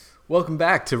Welcome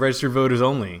back to Registered Voters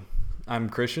Only. I'm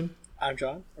Christian. I'm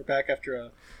John. We're back after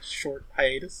a short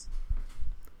hiatus.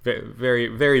 Very,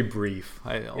 very brief.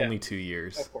 Only 2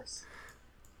 years. Of course.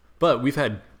 But we've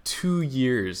had 2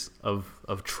 years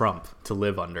of Trump to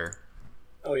live under.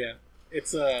 Oh yeah,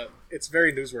 it's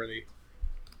very newsworthy.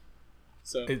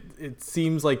 So it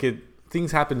seems like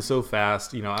things happen so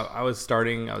fast. You know, I was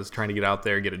trying to get out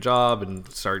there, get a job, and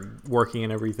start working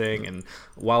and everything. And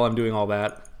while I'm doing all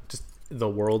that, just the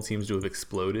world seems to have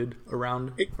exploded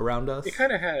around us. It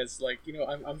kind of has. Like, you know,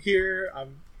 I'm here.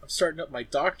 I'm starting up my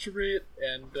doctorate,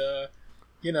 and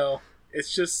you know,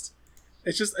 it's just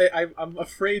I'm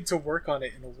afraid to work on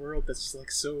it in a world that's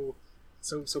like so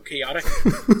chaotic,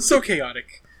 so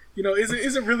chaotic. You know, is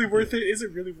it really worth it? Is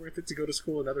it really worth it to go to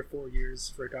school another 4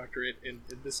 years for a doctorate in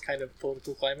this kind of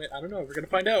political climate? I don't know. We're gonna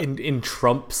find out. In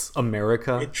Trump's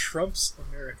America. In Trump's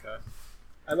America.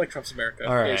 I like Trump's America.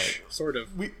 All right. Ish, sort of.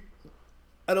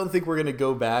 I don't think we're gonna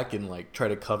go back and like try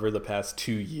to cover the past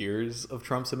 2 years of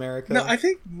Trump's America. No, I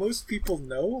think most people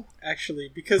know,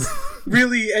 actually, because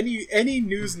really any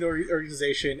news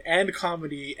organization and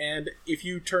comedy, and if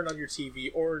you turn on your TV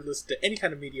or listen to any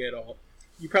kind of media at all,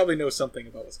 you probably know something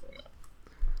about what's going on.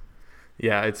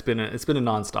 Yeah, it's been a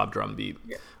nonstop drumbeat.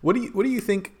 Yeah. What do you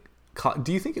think?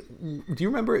 Do you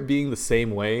remember it being the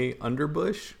same way under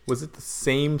Bush? Was it the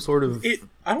same sort of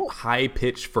high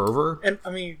pitched fervor? And I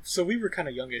mean, so we were kind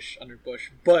of youngish under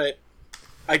Bush, but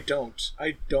I don't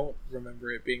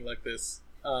remember it being like this.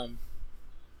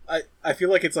 I feel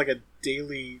like it's like a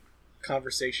daily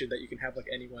conversation that you can have like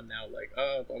anyone now, like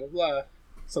blah blah blah,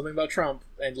 something about Trump,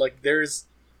 and like there's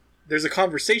a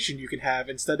conversation you can have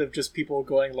instead of just people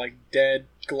going like dead,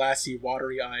 glassy,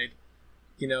 watery-eyed,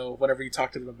 you know, whenever you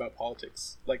talk to them about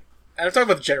politics. Like, and I'm talking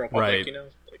about the general public, right. You know?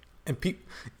 Like, and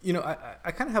you know,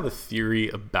 I kind of have a theory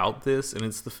about this, and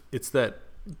it's that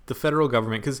the federal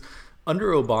government, because under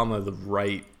Obama, the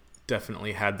right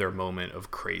definitely had their moment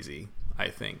of crazy, I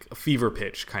think. A fever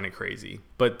pitch kind of crazy.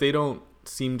 But they don't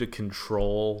seem to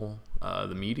control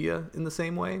the media in the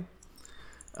same way.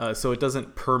 So it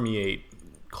doesn't permeate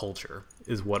culture,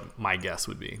 is what my guess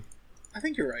would be. I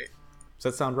think you're right.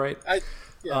 Does that sound right?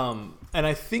 Yeah. And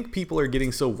I think people are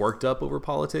getting so worked up over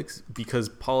politics because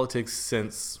politics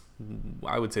since,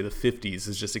 I would say, the 50s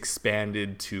has just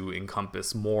expanded to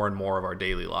encompass more and more of our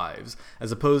daily lives,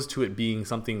 as opposed to it being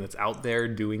something that's out there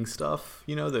doing stuff,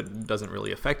 you know, that doesn't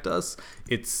really affect us.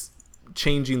 It's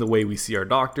changing the way we see our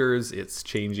doctors. It's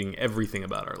changing everything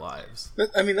about our lives.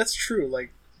 I mean, that's true.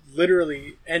 Like,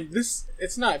 literally, and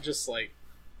it's not just like,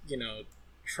 you know,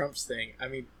 Trump's thing. I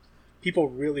mean, people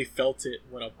really felt it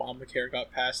when Obamacare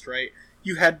got passed, right?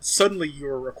 You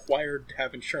were required to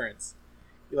have insurance.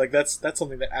 Like, that's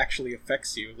something that actually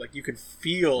affects you. Like, you can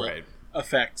feel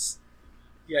effects.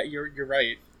 Yeah, you're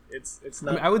right. It's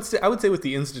not. I mean, I would say with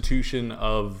the institution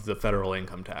of the federal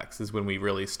income tax is when we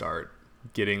really start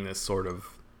getting this sort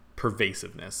of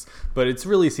pervasiveness. But it's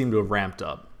really seemed to have ramped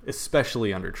up,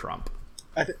 especially under Trump.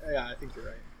 I think you're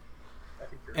right.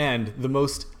 And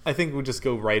I think we'll just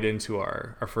go right into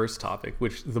our first topic,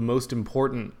 which the most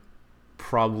important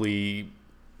probably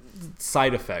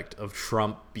side effect of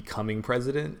Trump becoming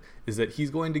president is that he's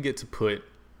going to get to put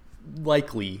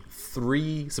likely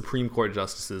 3 Supreme Court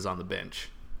justices on the bench.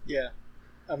 Yeah.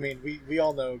 I mean, we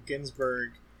all know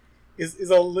Ginsburg is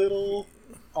a little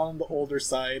on the older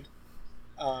side.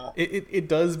 It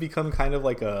does become kind of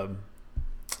like a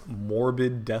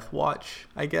morbid death watch,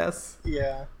 I guess.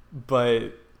 Yeah.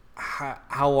 But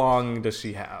how long does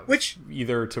she have?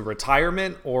 Either to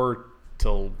retirement or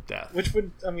till death. Which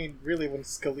would, I mean, really, when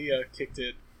Scalia kicked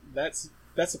it, that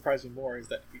surprised me more, is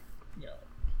that, you know,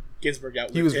 Ginsburg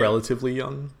outlived He was him. Relatively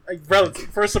young.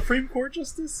 For a Supreme Court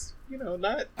justice, you know,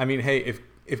 not. I mean, hey,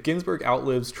 if Ginsburg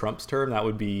outlives Trump's term, that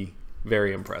would be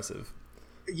very impressive.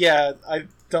 Yeah, I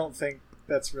don't think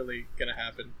that's really gonna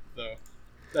happen, though.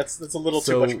 That's a little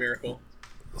too much miracle.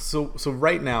 So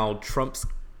right now, Trump's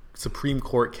Supreme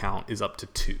Court count is up to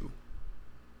 2,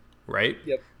 right?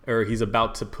 Yep. Or he's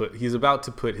about to put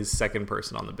his second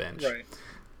person on the bench. Right.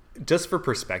 Just for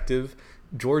perspective,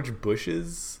 George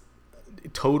Bush's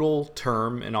total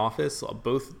term in office,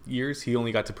 both years, he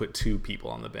only got to put 2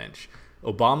 people on the bench.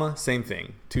 Obama, same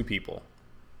thing, 2 people.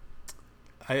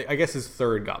 I guess his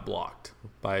third got blocked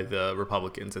by the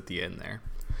Republicans at the end there.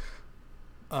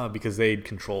 Because they'd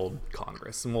controlled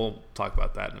Congress. And we'll talk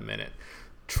about that in a minute.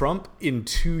 Trump, in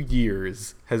 2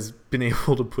 years, has been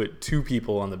able to put 2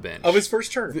 people on the bench. Of his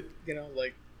first term. You know,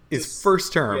 like... His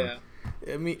first term.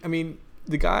 Yeah. I mean,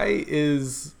 the guy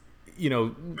is, you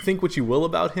know, think what you will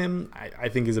about him. I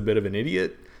think he's a bit of an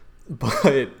idiot.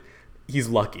 But he's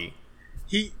lucky.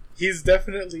 He's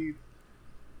definitely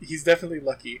He's definitely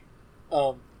lucky.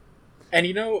 And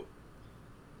you know,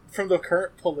 from the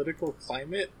current political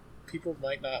climate, people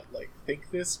might not like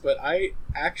think this, but I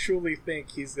actually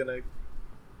think he's gonna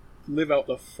live out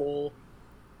the full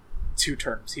 2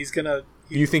 terms. You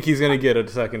think he's gonna get a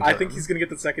second term? I think he's gonna get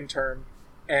the second term,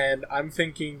 and I'm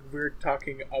thinking we're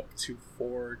talking up to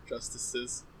 4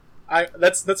 justices.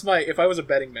 That's my, if I was a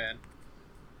betting man,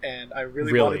 and I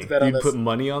really wanted to bet on this, you'd put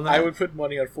money on that? I would put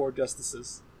money on 4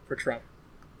 justices for Trump.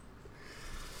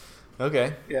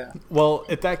 Okay. Yeah. Well,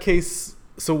 in that case,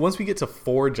 so once we get to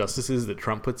 4 justices that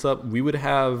Trump puts up, we would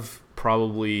have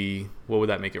probably, what would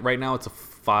that make it? Right now it's a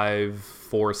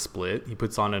 5-4 split. He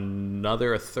puts on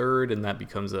a third, and that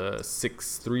becomes a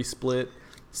 6-3 split.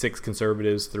 6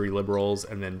 conservatives, 3 liberals,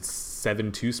 and then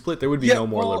 7-2 split. There would be no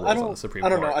more liberals on the Supreme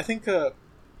Court. I don't know.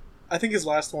 I think his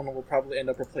last one will probably end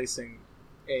up replacing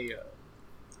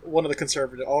one of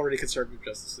the already conservative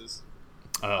justices.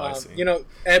 Oh, I see. You know,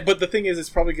 but the thing is, it's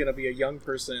probably going to be a young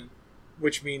person,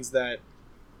 which means that,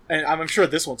 and I'm sure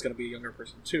this one's going to be a younger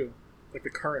person too, like the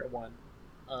current one,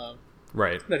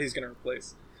 right? That he's going to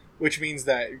replace, which means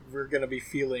that we're going to be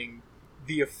feeling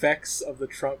the effects of the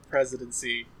Trump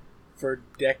presidency for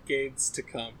decades to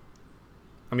come.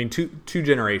 I mean, two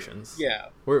generations. Yeah,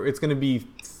 where it's going to be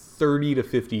 30 to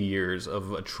 50 years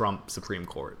of a Trump Supreme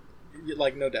Court.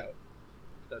 Like, no doubt.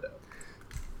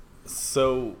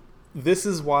 So this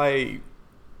is why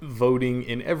voting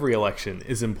in every election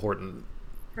is important.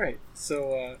 Right.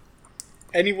 So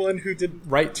anyone who didn't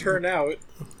turn out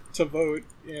to vote,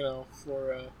 you know,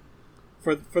 for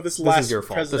this last, this is your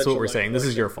fault. That's what we're saying. This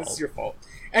is your fault. This is your fault.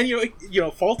 And you know,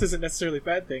 fault isn't necessarily a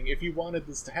bad thing. If you wanted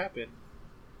this to happen.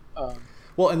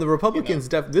 Well, and the Republicans,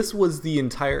 this was the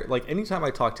entire, like, anytime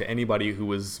I talked to anybody who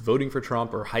was voting for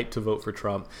Trump or hyped to vote for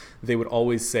Trump, they would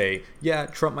always say, yeah,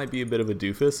 Trump might be a bit of a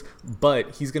doofus,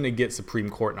 but he's going to get Supreme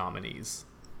Court nominees.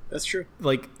 That's true.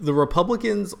 Like, the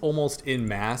Republicans almost en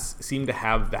masse seem to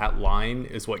have that line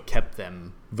is what kept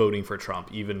them voting for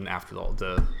Trump, even after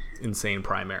the insane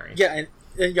primary. Yeah, and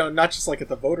you know, not just like at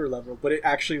the voter level, but it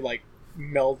actually like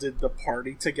melded the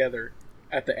party together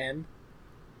at the end.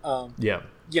 Yeah.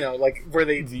 You know, like where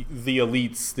the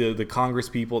elites, the Congress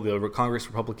people, the Congress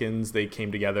Republicans, they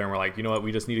came together and were like, you know what,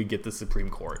 we just need to get the Supreme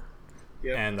Court.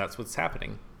 Yep. And that's what's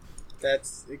happening.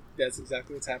 That's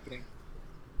exactly what's happening.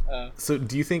 So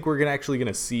do you think we're actually going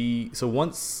to see, so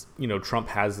once, you know, Trump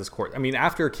has this court, I mean,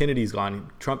 after Kennedy's gone,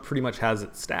 Trump pretty much has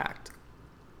it stacked.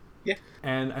 Yeah.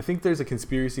 And I think there's a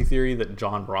conspiracy theory that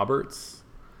John Roberts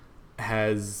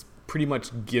has pretty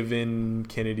much given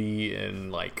Kennedy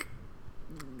and like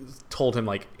told him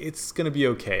like, it's gonna be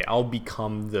okay, I'll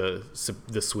become the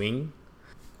swing,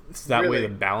 so that way the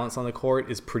balance on the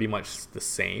court is pretty much the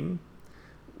same,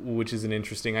 which is an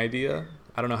interesting idea.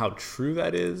 I don't know how true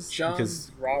that is. John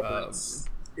Roberts,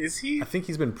 is he? I think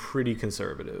he's been pretty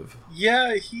conservative.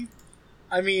 Yeah,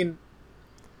 I mean,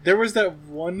 there was that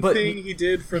one thing he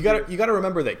did for you gotta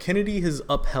remember that Kennedy has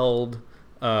upheld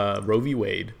Roe v.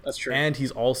 Wade. That's true. And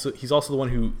he's also the one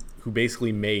who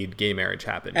basically made gay marriage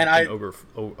happen in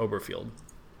Oberfield.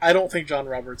 I don't think John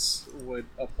Roberts would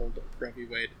uphold Roe v.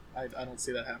 Wade. I don't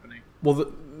see that happening.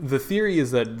 Well, the theory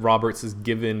is that Roberts has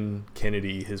given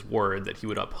Kennedy his word that he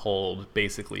would uphold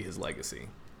basically his legacy.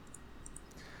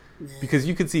 Because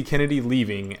you could see Kennedy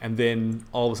leaving, and then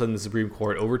all of a sudden the Supreme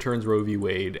Court overturns Roe v.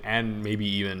 Wade and maybe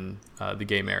even the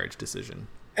gay marriage decision.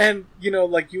 And, you know,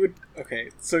 like you would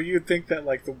think that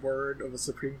like the word of a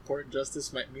Supreme Court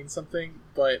justice might mean something,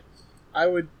 but I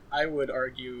would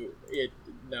argue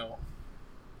no.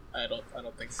 I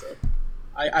don't think so.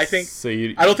 I think so.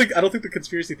 I don't think the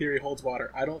conspiracy theory holds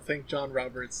water. I don't think John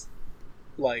Roberts,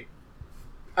 like,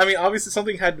 I mean, obviously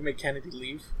something had to make Kennedy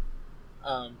leave.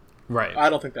 Right. I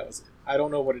don't think that was it. I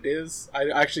don't know what it is. I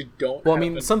actually don't. Well, I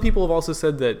mean, some people have also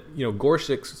said that, you know,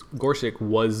 Gorsuch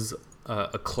was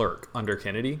a clerk under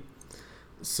Kennedy.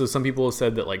 So some people have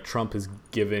said that like Trump has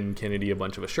given Kennedy a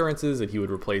bunch of assurances that he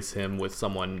would replace him with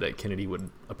someone that Kennedy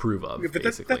would approve of. But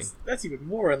basically, that's even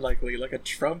more unlikely. Like a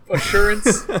Trump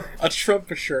assurance, a Trump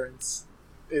assurance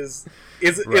is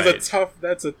a tough.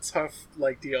 That's a tough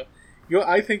like deal. You know,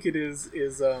 I think it is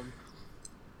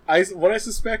what I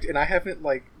suspect, and I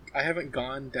haven't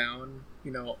gone down,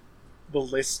 you know, the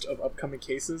list of upcoming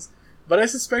cases, but I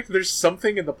suspect there's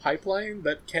something in the pipeline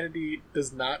that Kennedy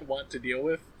does not want to deal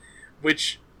with.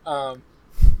 Which, you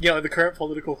know, in the current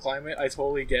political climate, I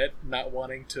totally get not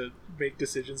wanting to make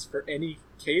decisions for any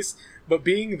case, but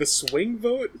being the swing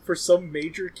vote for some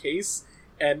major case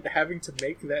and having to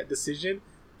make that decision,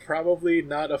 probably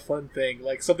not a fun thing.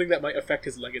 Like, something that might affect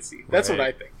his legacy. That's what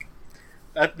I think.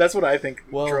 That's what I think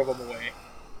drove him away.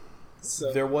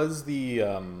 So. There was the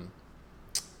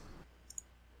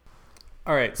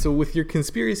All right, so with your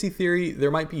conspiracy theory, there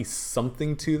might be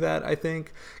something to that, I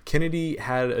think. Kennedy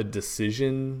had a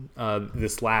decision,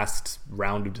 this last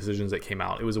round of decisions that came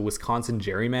out. It was a Wisconsin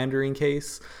gerrymandering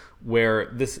case where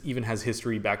this even has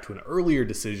history back to an earlier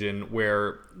decision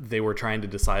where they were trying to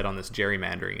decide on this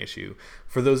gerrymandering issue.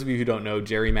 For those of you who don't know,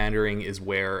 gerrymandering is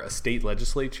where a state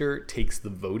legislature takes the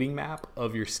voting map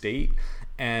of your state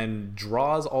and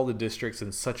draws all the districts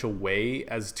in such a way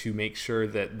as to make sure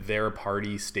that their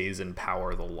party stays in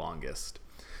power the longest.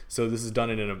 So this is done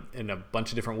in a bunch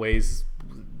of different ways,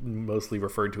 mostly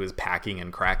referred to as packing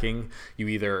and cracking. You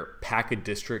either pack a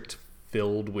district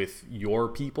filled with your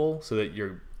people so that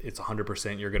it's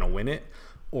 100% you're going to win it,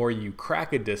 or you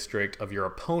crack a district of your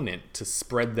opponent to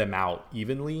spread them out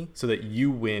evenly so that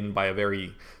you win by a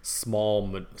very small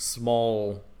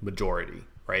majority.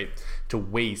 Right, to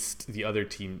waste the other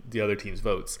team's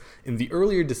votes. In the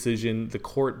earlier decision, the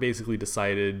court basically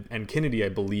decided, and Kennedy, I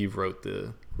believe, wrote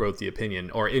the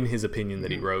opinion, or in his opinion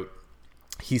that he wrote,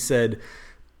 he said,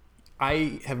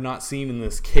 I have not seen in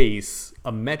this case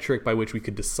a metric by which we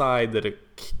could decide that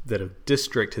a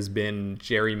district has been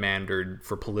gerrymandered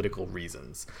for political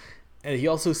reasons. And he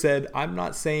also said, I'm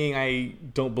not saying I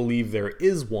don't believe there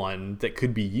is one that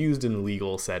could be used in a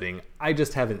legal setting. I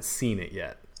just haven't seen it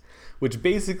yet. Which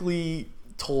basically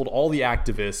told all the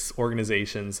activists,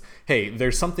 organizations, hey,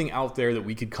 there's something out there that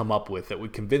we could come up with that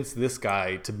would convince this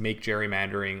guy to make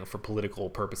gerrymandering for political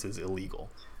purposes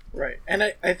illegal. Right. And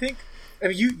I think, I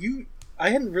mean, I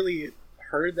hadn't really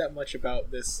heard that much about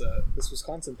this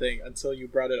Wisconsin thing until you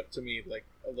brought it up to me like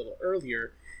a little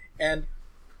earlier. And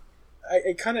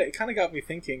it kind of got me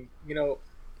thinking,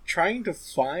 trying to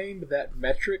find that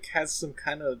metric has some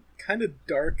kind of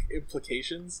dark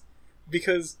implications,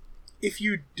 because if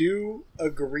you do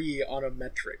agree on a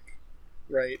metric,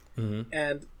 right,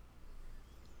 and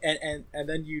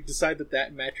then you decide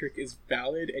that metric is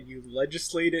valid and you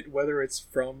legislate it, whether it's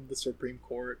from the Supreme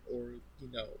Court or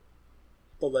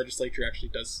the legislature actually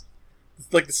does,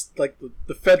 like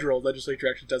the federal legislature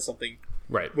actually does something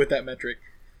right with that metric,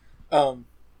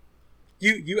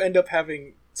 you end up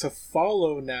having to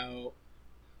follow now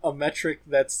a metric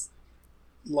that's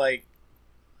like.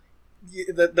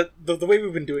 The way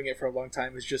we've been doing it for a long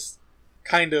time is just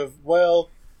kind of,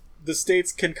 well, the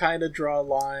states can kind of draw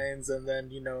lines, and then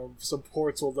some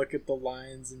courts will look at the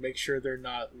lines and make sure they're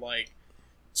not like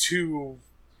too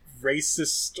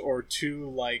racist or too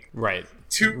like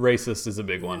too racist is a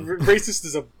big one. Racist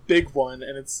is a big one,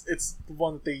 and it's the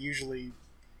one that they usually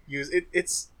use.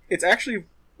 It's actually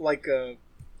like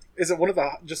is it one of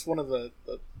the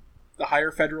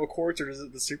higher federal courts, or is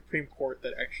it the Supreme Court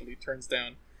that actually turns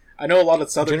down? I know a lot of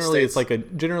southern states.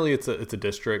 Generally it's a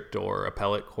district or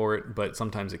appellate court, but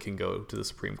sometimes it can go to the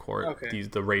Supreme Court. Okay.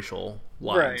 The racial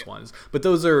lines ones, but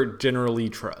those are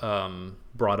generally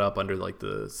brought up under like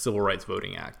the Civil Rights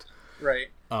Voting Act, right?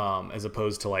 As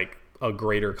opposed to like a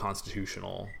greater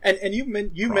constitutional. And you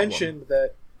mentioned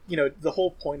that the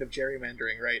whole point of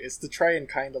gerrymandering, right, is to try and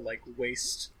kind of like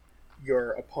waste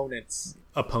your opponent's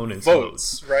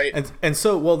votes, right? And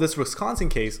so, well, this Wisconsin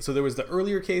case, so there was the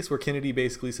earlier case where Kennedy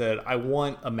basically said, I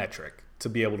want a metric to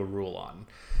be able to rule on.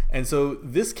 And so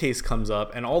this case comes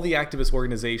up, and all the activist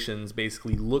organizations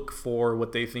basically look for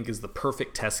what they think is the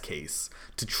perfect test case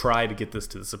to try to get this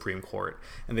to the Supreme Court.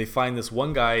 And they find this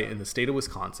one guy in the state of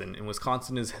Wisconsin, and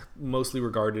Wisconsin is mostly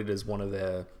regarded as one of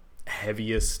the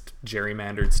heaviest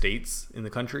gerrymandered states in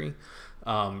the country.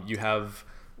 You have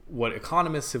what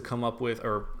economists have come up with,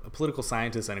 or political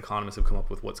scientists and economists have come up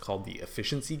with, what's called the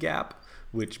efficiency gap,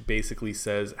 which basically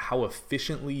says how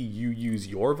efficiently you use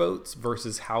your votes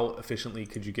versus how efficiently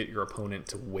could you get your opponent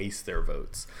to waste their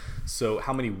votes. So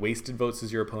how many wasted votes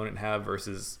does your opponent have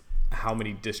versus how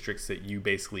many districts that you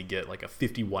basically get like a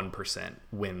 51%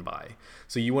 win by.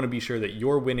 So you want to be sure that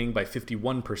you're winning by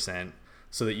 51%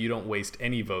 so that you don't waste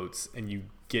any votes and you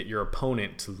get your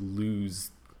opponent to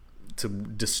lose, to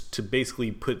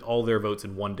basically put all their votes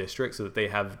in one district so that they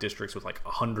have districts with like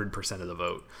 100% of the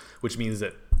vote, which means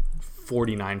that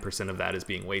 49% of that is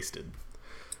being wasted.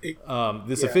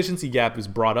 This efficiency gap is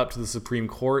brought up to the Supreme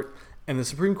Court, and the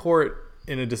Supreme Court,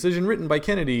 in a decision written by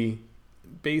Kennedy,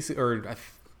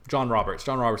 John Roberts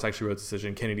actually wrote the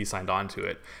decision, Kennedy signed on to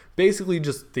it, basically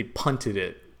just they punted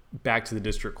it back to the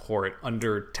district court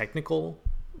under technical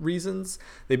reasons.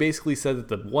 They basically said that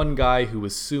the one guy who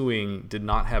was suing did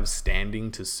not have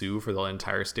standing to sue for the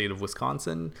entire state of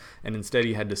Wisconsin, and instead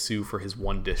he had to sue for his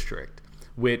one district,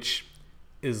 which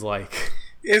is like,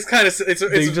 it's kind of,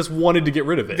 they just wanted to get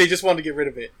rid of it. They just wanted to get rid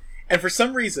of it, and for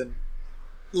some reason,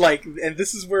 like, and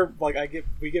this is where like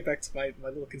we get back to my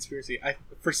little conspiracy.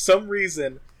 For some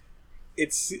reason,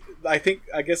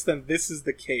 I guess then this is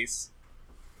the case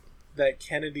that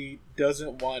Kennedy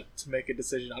doesn't want to make a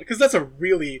decision on, because that's a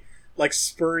really like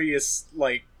spurious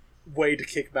like way to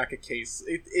kick back a case.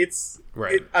 It's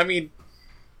right.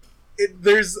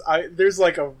 There's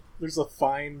a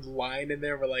fine line in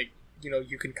there where like, you know,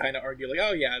 you can kind of argue like,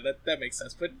 oh yeah, that makes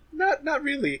sense, but not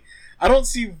really. I don't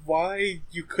see why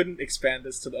you couldn't expand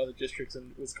this to the other districts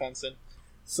in Wisconsin.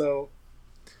 So,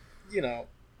 you know,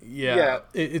 yeah.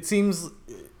 It seems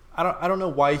I don't know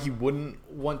why he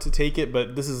wouldn't want to take it,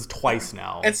 but this is twice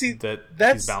now and see, that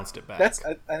he's bounced it back.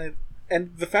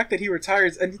 And the fact that he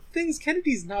retires, and the thing is,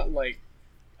 Kennedy's not like,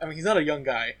 I mean, he's not a young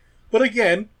guy, but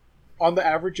again, on the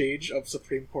average age of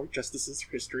Supreme Court justices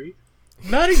history,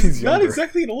 not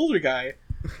exactly an older guy,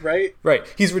 right? Right.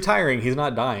 He's retiring. He's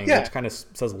not dying, which kind of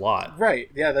says a lot. Right.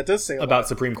 Yeah, that does say a lot about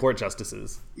Supreme Court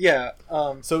justices. Yeah.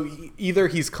 So either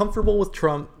he's comfortable with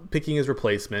Trump picking his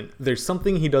replacement, there's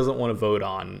something he doesn't want to vote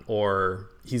on, or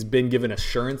he's been given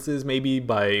assurances maybe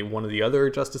by one of the other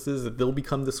justices that they'll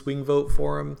become the swing vote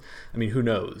for him. I mean, who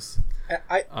knows?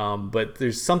 But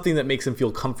there's something that makes him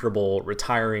feel comfortable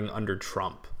retiring under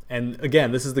Trump. And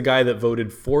again, this is the guy that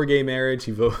voted for gay marriage.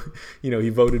 He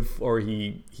voted for,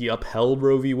 he upheld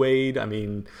Roe v. Wade. I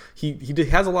mean, he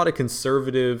has a lot of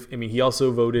conservative. I mean, he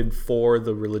also voted for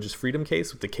the religious freedom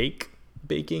case with the cake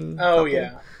baking. Oh, couple.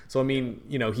 yeah. So, I mean,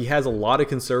 you know, he has a lot of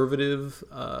conservative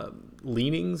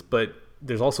leanings, but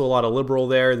there's also a lot of liberal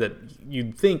there that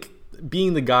you'd think,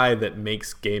 being the guy that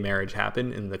makes gay marriage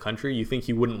happen in the country, you think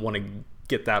he wouldn't want to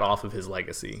get that off of his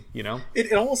legacy, you know?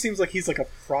 It almost seems like he's like a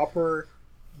proper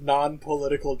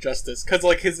non-political justice, because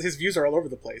like his views are all over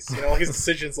the place, you know, like his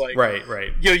decisions, like right,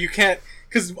 you know, you can't,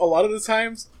 because a lot of the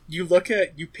times you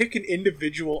pick an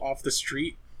individual off the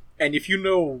street, and if you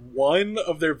know one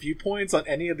of their viewpoints on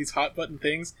any of these hot button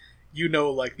things, you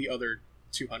know, like the other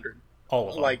 200, all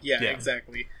of them. like yeah.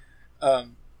 Exactly.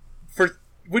 For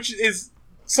which is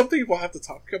something we'll have to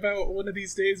talk about one of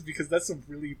these days, because that's a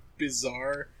really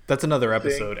bizarre, that's another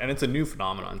episode thing. And it's a new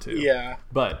phenomenon too. Yeah,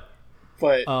 but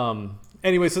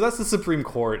anyway, so that's the Supreme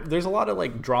Court. There's a lot of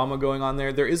like drama going on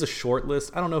there. There is a short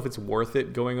list. I don't know if it's worth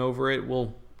it going over it.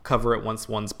 We'll cover it once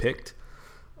one's picked.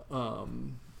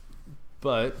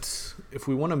 But if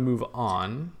we want to move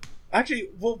on, actually,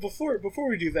 well, before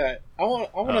we do that, I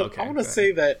want to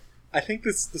say that I think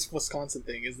this Wisconsin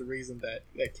thing is the reason that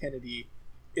Kennedy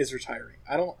is retiring.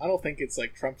 I don't think it's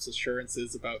like Trump's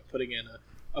assurances about putting in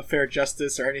a fair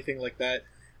justice or anything like that.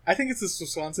 I think it's this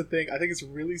Wisconsin thing. I think it's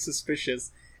really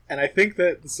suspicious. And I think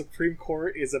that the Supreme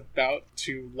Court is about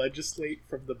to legislate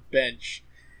from the bench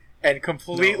and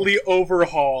completely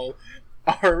overhaul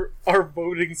our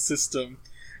voting system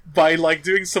by like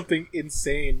doing something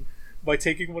insane, by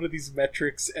taking one of these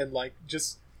metrics and like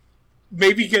just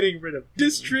maybe getting rid of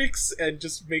districts and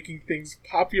just making things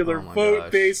popular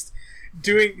vote based,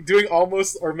 doing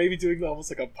almost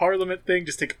like a parliament thing.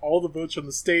 Just take all the votes from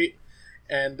the state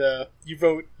and you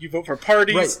vote for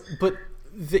parties. Right, but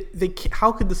they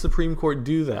how could the Supreme Court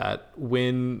do that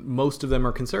when most of them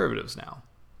are conservatives now?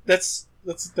 That's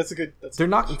a good. They're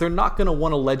not going to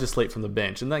want to legislate from the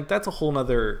bench, and like that's a whole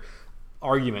other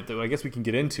argument that I guess we can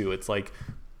get into. It's like,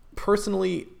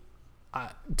 personally,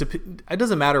 it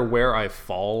doesn't matter where I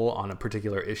fall on a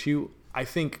particular issue. I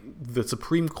think the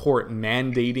Supreme Court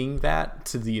mandating that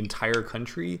to the entire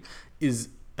country is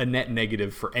a net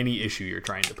negative for any issue you're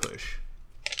trying to push.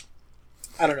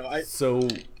 I don't know.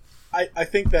 I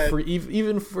think that for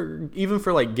even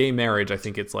for like gay marriage, I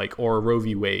think it's like, or Roe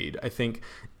v. Wade, I think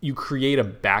you create a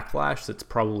backlash that's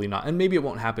probably not, and maybe it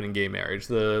won't happen in gay marriage.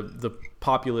 The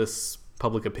populace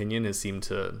public opinion has seemed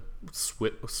to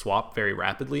swap very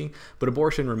rapidly, but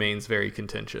abortion remains very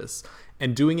contentious.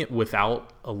 And doing it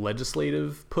without a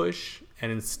legislative push,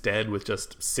 and instead with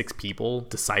just 6 people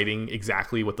deciding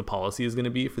exactly what the policy is going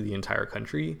to be for the entire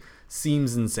country,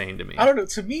 seems insane to me. I don't know.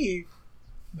 To me,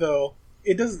 though,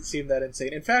 it doesn't seem that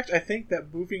insane. In fact, I think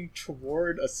that moving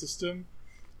toward a system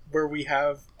where we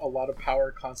have a lot of power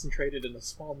concentrated in a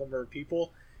small number of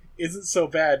people isn't so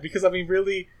bad, because I mean,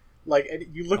 really, like,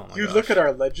 you look at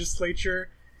our legislature,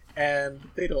 and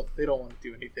they don't want to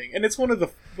do anything, and it's one of the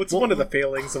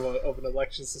failings of an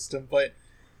election system. But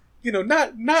you know,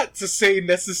 not to say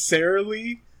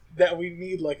necessarily that we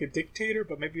need like a dictator,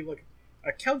 but maybe like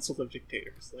a council of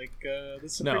dictators, like the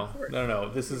Supreme Court. No.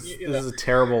 This is a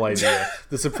terrible idea.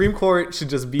 The Supreme Court should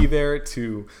just be there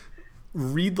to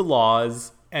read the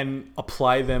laws and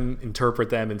apply them, interpret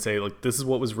them, and say, like, this is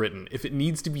what was written. If it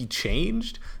needs to be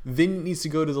changed, then it needs to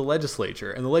go to the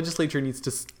legislature, and the legislature needs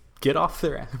to get off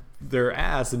their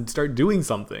ass and start doing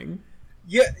something.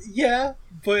 Yeah,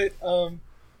 but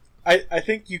I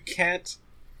think you can't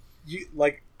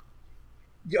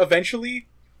eventually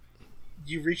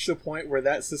you reach the point where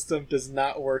that system does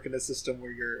not work in a system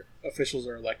where your officials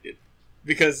are elected,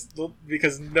 because nobody.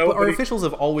 But our officials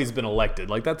have always been elected.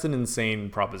 Like, that's an insane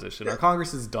proposition. Our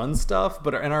Congress has done stuff,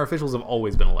 and our officials have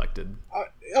always been elected.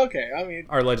 Okay, I mean,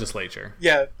 our legislature.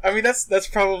 Yeah, I mean that's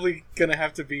probably gonna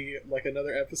have to be like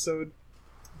another episode,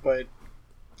 but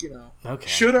okay.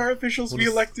 Should our officials be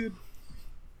elected?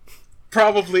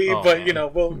 Probably, but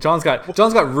man. John's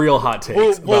got real hot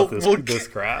takes about this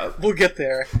crap. We'll get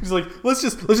there. He's like, let's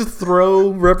just throw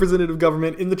representative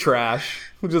government in the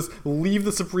trash. We'll just leave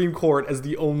the Supreme Court as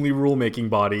the only rulemaking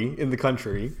body in the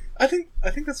country. I think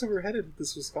that's where we're headed with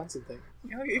this Wisconsin thing.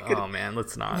 Oh man,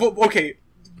 let's not. Well, okay,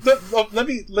 let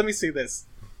me say this.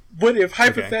 What if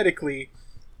hypothetically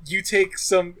you take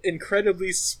some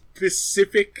incredibly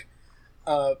specific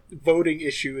voting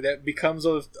issue that becomes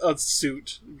a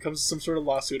suit, becomes some sort of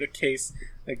lawsuit, a case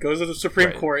that goes to the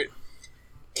Supreme Court.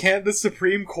 Can the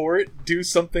Supreme Court do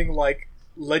something like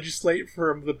legislate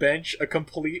from the bench a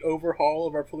complete overhaul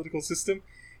of our political system?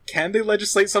 Can they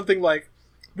legislate something like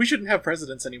we shouldn't have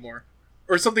presidents anymore,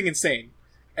 or something insane?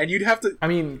 And you'd have to... I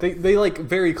mean, they like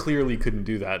very clearly couldn't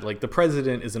do that. Like, the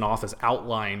president is an office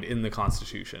outlined in the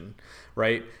Constitution,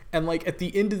 right? And like, at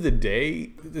the end of the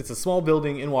day, it's a small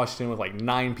building in Washington with like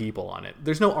 9 people on it.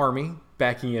 There's no army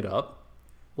backing it up.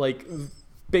 Like,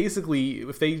 basically,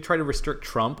 if they try to restrict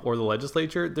Trump or the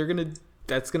legislature,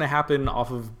 that's gonna happen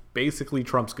off of basically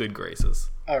Trump's good graces.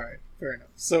 All right, fair enough.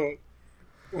 So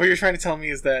what you're trying to tell me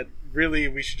is that really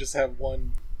we should just have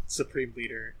one supreme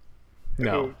leader.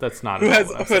 No, that's not. Who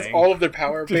has all of their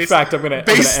power? In fact, I'm gonna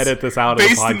edit this out of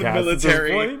the podcast. In the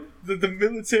military. The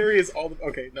military is all.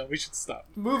 Okay, no, we should stop.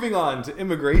 Moving on to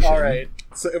immigration. All right,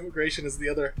 so immigration is the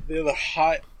other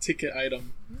hot ticket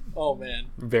item. Oh man,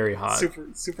 very hot.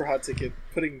 Super hot ticket.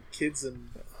 Putting kids in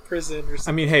prison or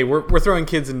something. I mean, hey, we're throwing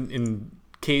kids in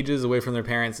cages away from their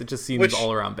parents. It just seems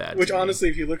all around bad. Which honestly,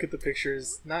 if you look at the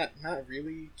pictures, not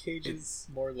really cages,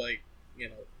 more like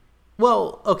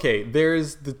Well, okay,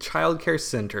 there's the childcare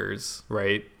centers,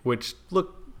 right, which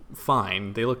look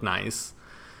fine. They look nice.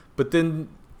 But then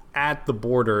at the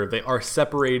border, they are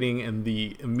separating, and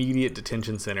the immediate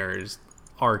detention centers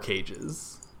are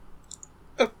cages.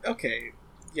 Okay,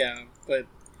 yeah, but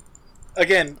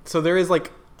again... So there is,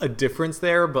 like, a difference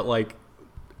there, but, like,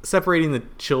 separating the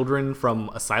children from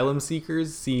asylum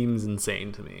seekers seems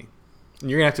insane to me. And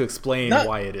you're going to have to explain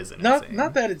why it isn't insane.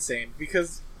 Not that insane,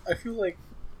 because I feel like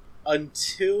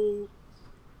until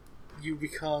you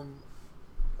become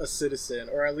a citizen,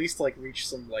 or at least like reach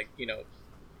some like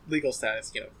legal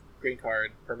status, green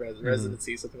card, permanent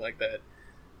residency, something like that.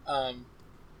 I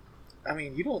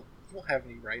mean, you don't have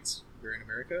any rights if you're in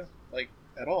America, like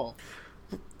at all.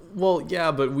 Well,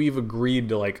 yeah, but we've agreed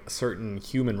to like certain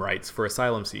human rights for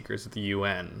asylum seekers at the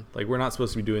UN. Like, we're not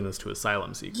supposed to be doing this to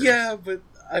asylum seekers. Yeah, but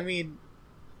I mean,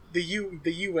 the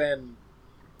UN.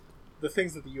 The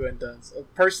things that the UN does,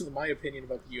 personally, my opinion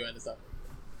about the UN is not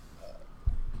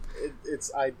very good.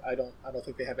 I don't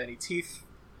think they have any teeth.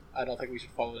 I don't think we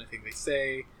should follow anything they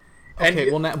say.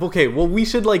 Well, we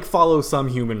should like follow some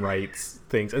human rights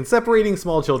things, and separating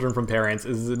small children from parents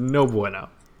is no bueno.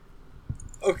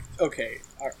 Okay,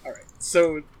 all right.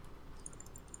 So,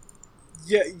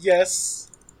 yeah,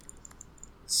 yes,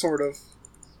 sort of.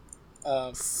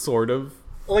 Sort of.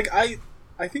 Like I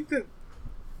think that.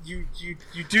 You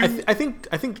do. I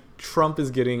think Trump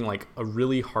is getting like a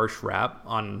really harsh rap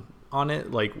on it,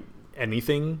 like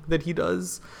anything that he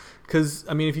does. Because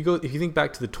I mean, if you think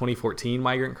back to the 2014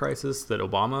 migrant crisis that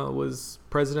Obama was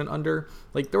president under,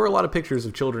 like there were a lot of pictures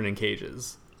of children in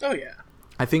cages. Oh yeah.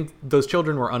 I think those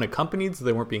children were unaccompanied, so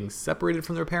they weren't being separated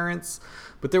from their parents.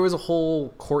 But there was a whole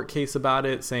court case about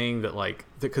it, saying that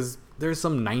because there's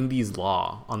some 90s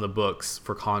law on the books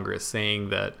for Congress saying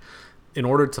that in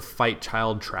order to fight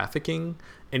child trafficking,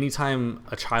 anytime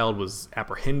a child was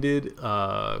apprehended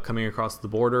coming across the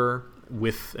border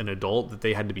with an adult, that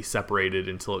they had to be separated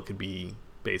until it could be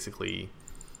basically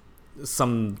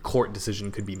some court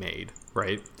decision could be made,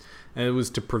 right? And it was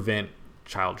to prevent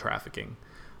child trafficking.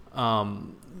 I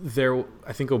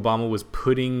think Obama was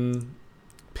putting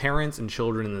parents and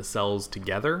children in the cells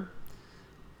together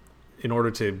in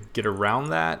order to get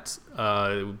around that.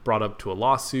 It brought up to a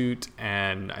lawsuit,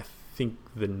 and I think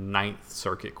the Ninth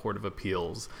Circuit Court of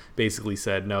Appeals basically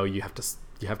said, no, you have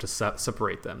to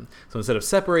separate them. So instead of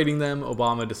separating them,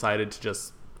 Obama decided to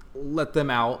just let them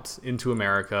out into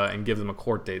America and give them a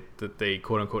court date that they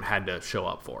quote unquote had to show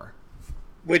up for.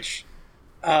 Which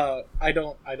I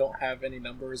don't have any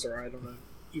numbers, or I don't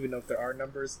even know if there are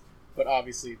numbers, but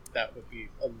obviously that would be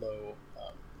a low.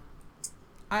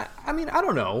 I mean, I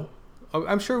don't know.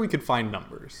 I'm sure we could find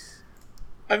numbers.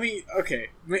 I mean, okay,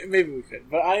 maybe we could,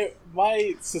 but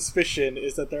my suspicion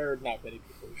is that there are not many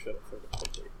people who showed up for the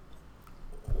court date.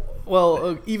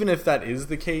 Well, even if that is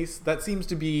the case, that seems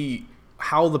to be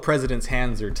how the president's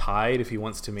hands are tied if he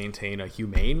wants to maintain a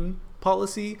humane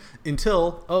policy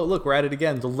until, oh, look, we're at it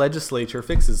again, the legislature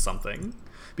fixes something.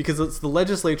 Because it's the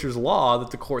legislature's law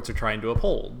that the courts are trying to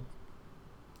uphold.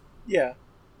 Yeah.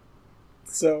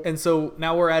 And so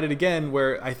now we're at it again,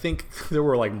 where I think there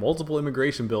were like multiple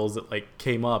immigration bills that like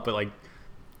came up but like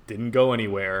didn't go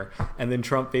anywhere, and then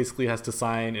Trump basically has to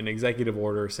sign an executive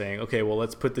order saying, okay, well,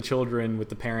 let's put the children with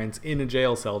the parents in a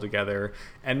jail cell together,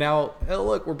 and now, oh,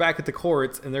 look, we're back at the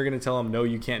courts, and they're going to tell them, no,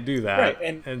 you can't do that.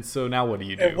 Right, and so now what do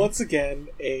you do? And once again,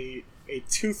 a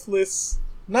toothless,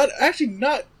 not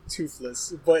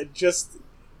toothless, but just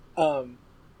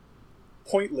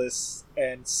pointless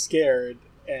and scared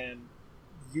and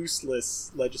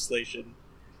useless legislation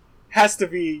has to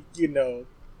be,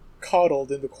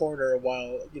 coddled in the corner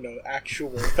while,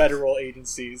 actual federal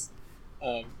agencies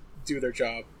do their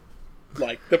job,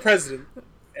 like the president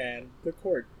and the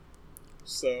court.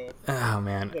 So, oh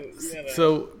man,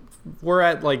 so we're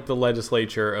at like the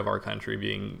legislature of our country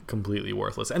being completely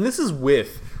worthless, and this is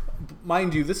with,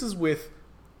 mind you,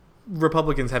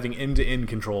 Republicans having end-to-end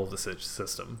control of the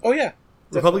system. Oh yeah.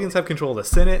 Republicans have control of the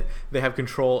Senate, they have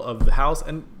control of the House,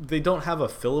 and they don't have a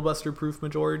filibuster-proof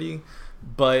majority,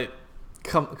 but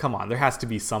come on, there has to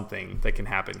be something that can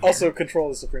happen here. Also control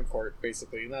the Supreme Court,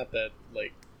 basically. Not that,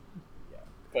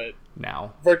 but...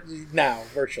 Now.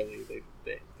 Virtually, they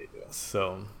do it.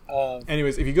 So,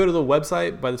 anyways, if you go to the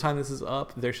website, by the time this is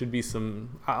up, there should be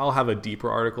I'll have a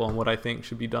deeper article on what I think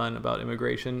should be done about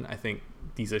immigration. I think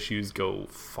these issues go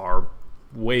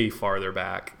way farther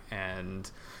back, and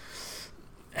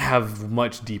have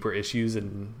much deeper issues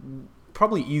and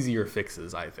probably easier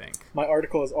fixes, I think. My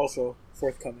article is also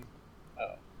forthcoming.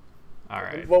 All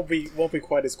right. It won't be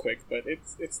quite as quick, but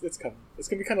it's coming. It's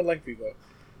gonna be kind of lengthy though.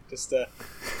 Just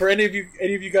for any of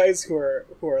you guys who are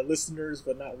listeners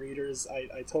but not readers,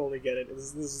 I totally get it.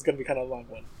 This is gonna be kind of a long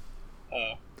one.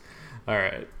 All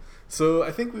right. So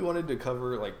I think we wanted to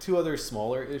cover like two other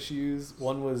smaller issues.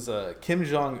 One was Kim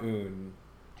Jong-un.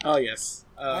 Oh yes.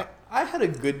 I had a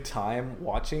good time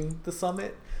watching the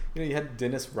summit. You had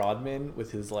Dennis Rodman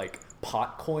with his like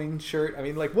pot coin shirt. I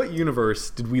mean, like, what universe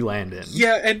did we land in?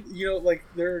 Yeah, and like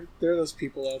there are those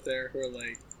people out there who are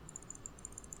like,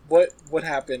 what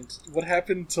happened? What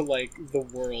happened to like the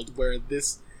world where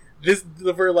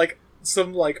where like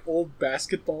some like old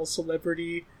basketball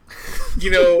celebrity,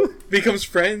 becomes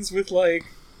friends with like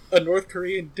a North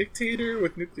Korean dictator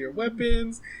with nuclear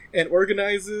weapons and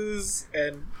organizes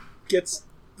and gets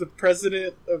the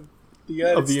president of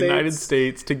the United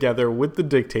States together with the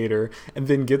dictator, and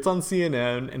then gets on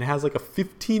CNN and has like a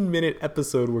 15-minute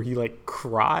episode where he like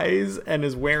cries and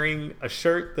is wearing a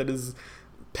shirt that is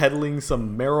peddling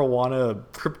some marijuana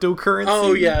cryptocurrency.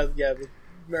 Oh yeah, the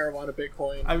marijuana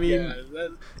Bitcoin. I mean,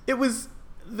 it was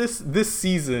this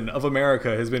season of America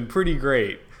has been pretty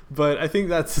great, but I think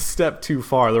that's a step too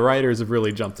far. The writers have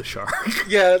really jumped the shark.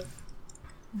 Yeah,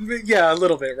 a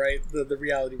little bit, right? The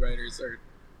reality writers are.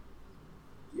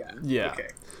 Yeah. Okay.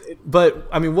 But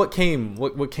I mean, what came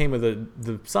of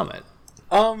the summit?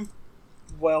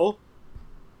 Well,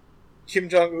 Kim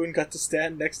Jong-un got to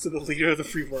stand next to the leader of the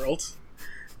free world.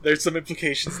 There's some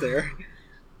implications there.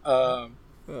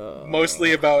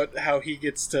 Mostly about how he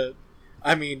gets to.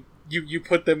 I mean, you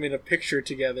put them in a picture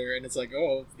together, and it's like,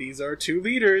 oh, these are two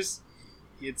leaders.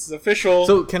 It's official.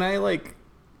 So can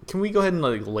we go ahead and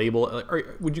like label?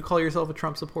 Or would you call yourself a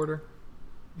Trump supporter?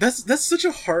 That's such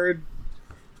a hard.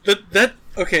 That's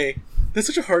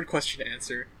such a hard question to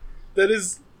answer. That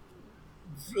is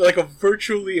like a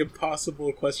virtually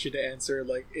impossible question to answer,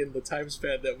 like in the time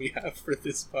span that we have for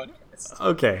this podcast.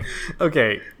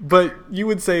 Okay, but you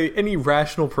would say any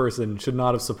rational person should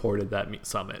not have supported that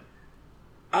summit.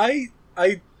 I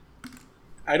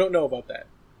don't know about that.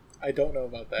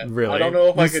 Really? I don't know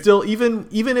if I could... Still, even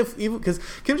because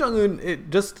Kim Jong-un,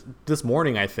 just this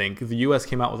morning, I think, the U.S.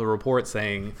 came out with a report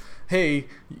saying, hey,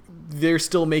 they're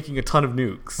still making a ton of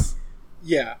nukes.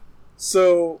 Yeah.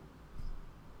 So,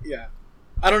 yeah.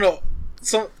 I don't know.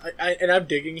 And I'm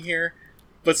digging here,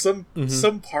 but some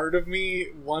part of me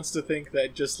wants to think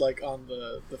that just like on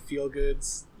the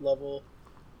feel-goods level,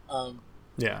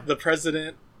 the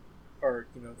president, or,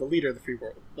 the leader of the free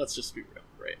world, let's just be real,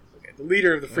 right? The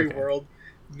leader of the free world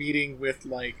meeting with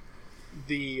like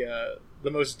the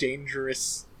most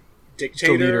dangerous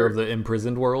dictator. The leader of the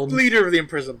imprisoned world. Leader of the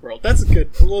imprisoned world. That's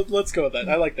good. Let's go with that.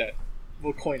 I like that.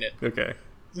 We'll coin it. Okay.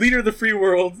 Leader of the free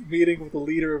world meeting with the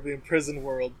leader of the imprisoned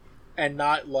world. and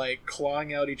not like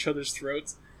clawing out each other's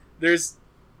throats, there's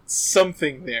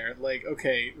something there. Like,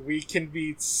 okay, we can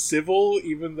be civil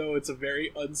even though it's a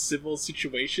very uncivil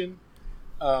situation.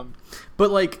 But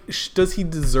like, does he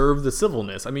deserve the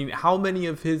civilness? I mean, how many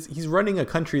of he's running a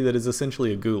country that is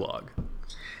essentially a gulag.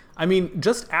 I mean,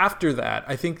 just after that,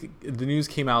 I think the news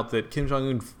came out that Kim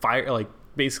Jong-un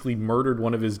basically murdered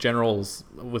one of his generals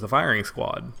with a firing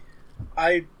squad.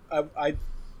 I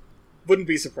wouldn't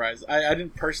be surprised. I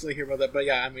didn't personally hear about that, but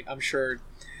yeah, I mean, I'm sure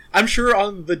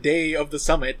on the day of the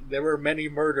summit there were many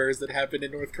murders that happened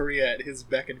in North Korea at his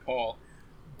beck and call.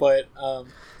 But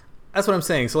that's what I'm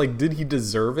saying. So like, did he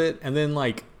deserve it? And then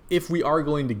like, if we are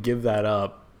going to give that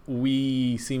up,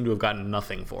 we seem to have gotten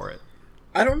nothing for it.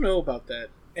 I don't know about that,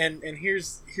 and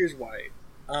here's why.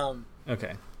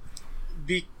 Okay.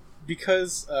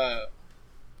 Because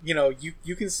you know,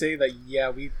 you can say that yeah,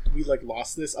 we like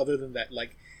lost this. Other than that,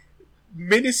 like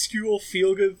minuscule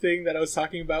feel good thing that I was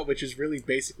talking about, which is really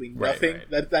basically nothing.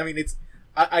 Right. That I mean, it's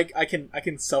I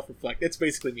can self reflect. It's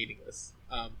basically meaningless.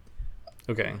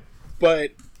 Okay.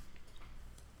 But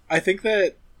I think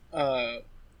that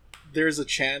there's a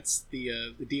chance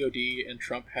the DoD and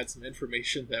Trump had some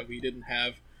information that we didn't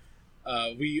have.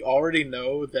 We already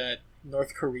know that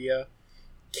North Korea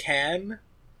can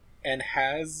and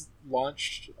has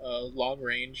launched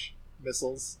long-range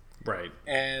missiles. Right.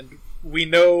 And we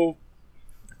know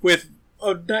with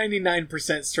a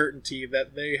 99% certainty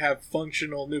that they have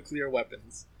functional nuclear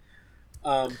weapons.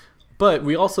 But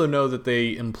we also know that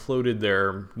they imploded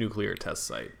their nuclear test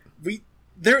site.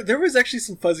 There was actually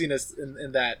some fuzziness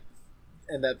in that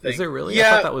thing. Is there really? Yeah,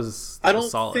 I thought that was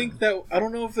solid. I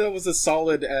don't know if that was as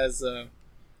solid as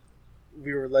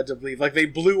we were led to believe. Like, they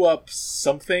blew up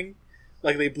something.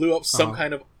 Like, they blew up some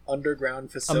kind of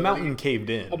underground facility. A mountain caved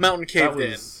in.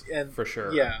 And for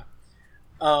sure. Yeah.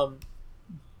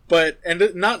 But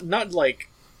and not like,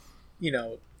 you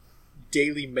know,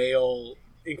 Daily Mail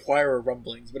Inquirer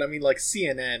rumblings, but I mean like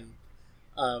CNN.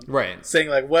 Right. Saying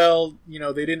like, well, you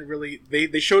know, they didn't really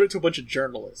they showed it to a bunch of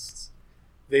journalists.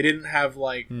 They didn't have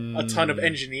like a ton of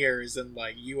engineers and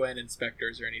like UN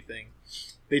inspectors or anything.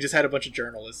 They just had a bunch of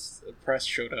journalists. The press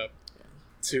showed up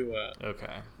to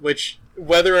okay. Which,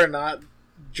 whether or not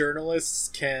journalists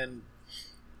can,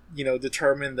 you know,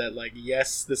 determine that like,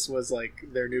 yes, this was like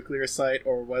their nuclear site,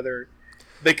 or whether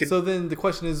they can. So then the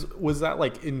question is, was that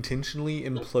like intentionally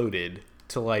imploded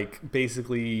to like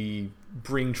basically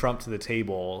bring Trump to the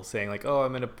table, saying like, oh,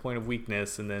 I'm at a point of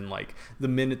weakness, and then like the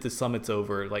minute the summit's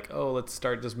over, like, oh, let's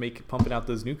start just pumping out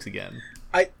those nukes again?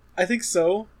 I think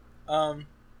so.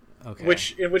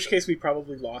 Okay. In which case we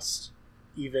probably lost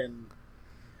even.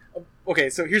 Okay,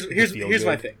 so here's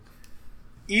my thing.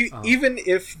 Even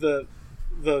if the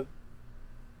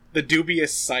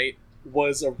dubious site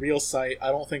was a real site, I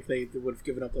don't think they would have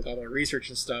given up like all their research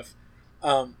and stuff.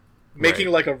 Making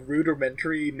like a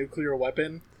rudimentary nuclear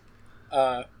weapon,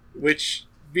 which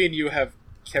me and you have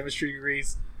chemistry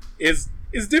degrees, is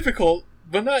difficult,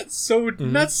 but not so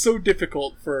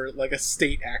difficult for like a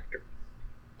state actor.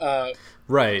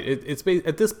 Right. It's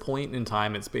at this point in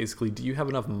time, it's basically, do you have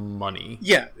enough money?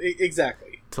 Yeah,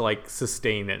 exactly. To like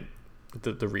sustain it,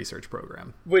 the research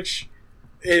program. Which,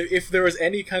 if there was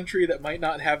any country that might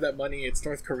not have that money, it's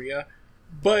North Korea.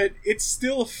 But it's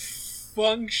still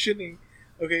functioning.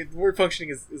 Okay, the word functioning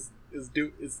is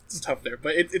tough there,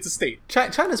 but it's a state.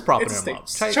 China's propping them up.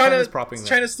 China's propping them.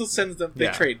 China still sends them. They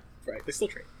trade, right? They still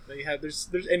trade. They have there's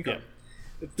income.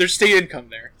 Yeah. There's state income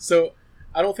there. So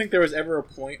I don't think there was ever a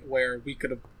point where we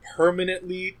could have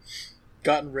permanently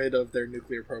gotten rid of their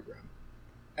nuclear program,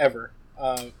 ever.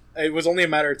 It was only a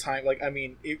matter of time. Like, I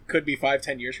mean, it could be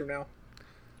 5-10 years from now.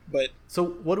 But so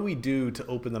what do we do to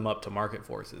open them up to market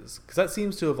forces? Because that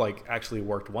seems to have like actually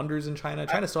worked wonders in China.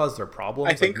 China still has their problems.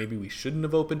 I think, like, maybe we shouldn't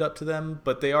have opened up to them,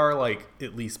 but they are like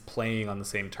at least playing on the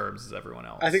same terms as everyone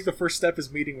else. I think the first step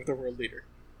is meeting with a world leader,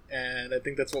 and I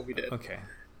think that's what we did. Okay.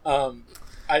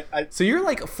 So you're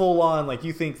like full on, like,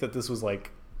 you think that this was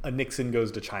like a Nixon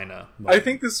goes to China moment. I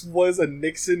think this was a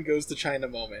Nixon goes to China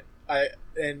moment.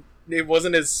 And it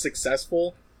wasn't as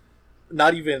successful.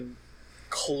 Not even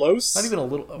close. Not even a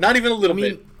little. Not even a little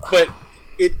bit. But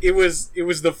it was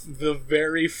the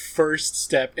very first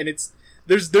step, and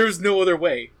there's no other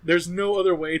way. There's no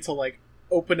other way to like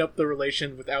open up the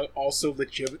relation without also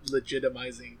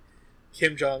legitimizing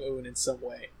Kim Jong-un in some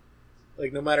way.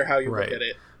 Like, no matter how you look at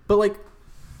it. But like,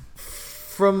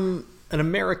 from an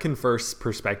American first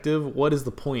perspective, what is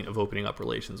the point of opening up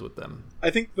relations with them? I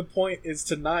think the point is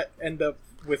to not end up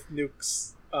with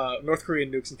nukes, North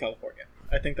Korean nukes in California.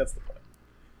 I think that's the point.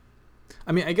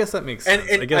 I mean, I guess that makes sense.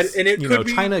 And I guess and it you could know,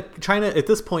 be, China at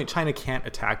this point, China can't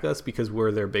attack us because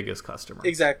we're their biggest customer.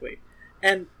 exactly,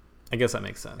 and I guess that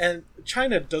makes sense. and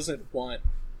China doesn't want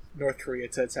North Korea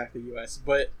to attack the U.S.,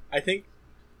 but I think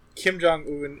Kim Jong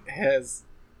Un is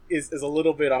a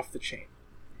little bit off the chain.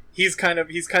 He's kind of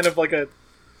like a,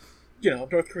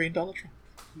 North Korean Donald Trump.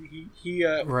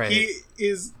 Right. He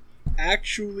is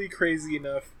actually crazy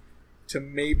enough to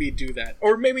maybe do that,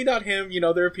 or maybe not him.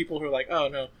 There are people who are like, oh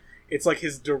no, it's like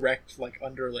his direct like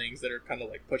underlings that are kind of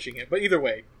like pushing him. But either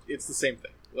way, it's the same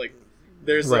thing. Like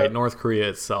there's North Korea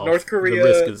itself. North Korea, the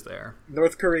risk is there.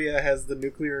 North Korea has the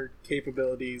nuclear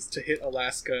capabilities to hit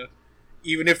Alaska,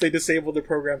 even if they disable the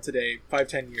program today.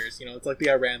 5-10 years, it's like the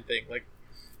Iran thing. Like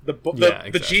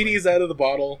the genie's out of the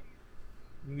bottle.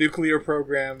 Nuclear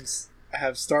programs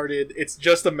have started. It's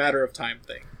just a matter of time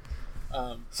thing.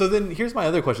 So then here's my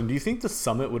other question. Do you think the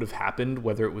summit would have happened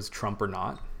whether it was Trump or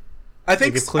not? I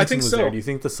think if Clinton was so. there, do you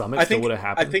think the summit still would have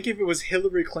happened? I think if it was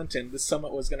Hillary Clinton, the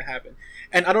summit was going to happen.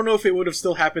 And I don't know if it would have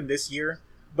still happened this year,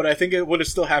 but I think it would have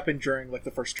still happened during like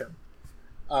the first term.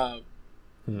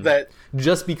 That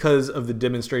just because of the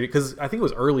demonstrated, because I think it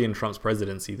was early in Trump's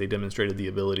presidency they demonstrated the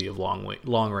ability of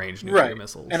long range nuclear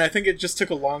missiles. And I think it just took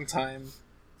a long time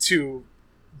to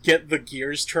get the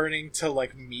gears turning to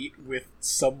like meet with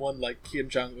someone like Kim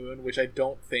Jong Un, which I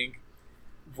don't think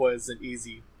was an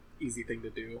easy thing to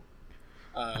do.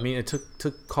 I mean, it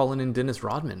took calling in Dennis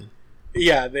Rodman.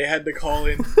 Yeah, they had to call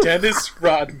in Dennis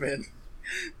Rodman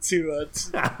to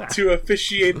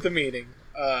officiate the meeting.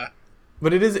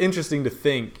 But it is interesting to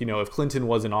think, if Clinton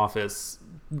was in office,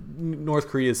 North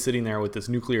Korea is sitting there with this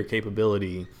nuclear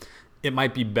capability. It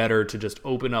might be better to just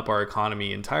open up our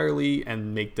economy entirely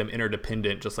and make them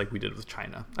interdependent, just like we did with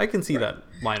China. I can see that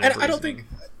line of reasoning. I don't think.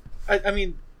 I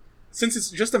mean, since it's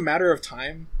just a matter of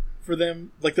time for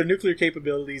them, like their nuclear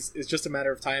capabilities is just a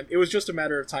matter of time. It was just a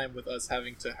matter of time with us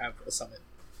having to have a summit,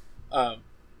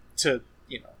 to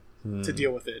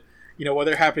deal with it.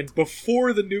 Whether it happened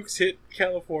before the nukes hit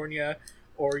California,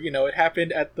 or it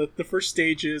happened at the first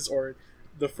stages, or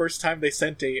the first time they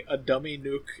sent a dummy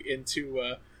nuke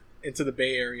into the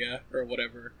Bay Area or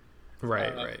whatever.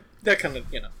 Right. That kind of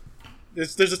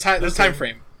there's a time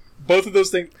frame. Both of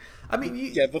those things. I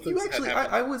mean, both of those actually,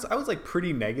 I was like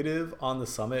pretty negative on the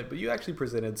summit, but you actually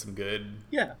presented some good.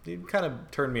 Yeah, you kind of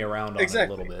turned me around on it a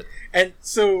little bit. And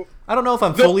so I don't know if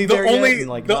I'm fully there yet. And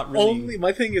like, not really.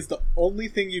 My thing is, the only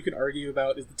thing you can argue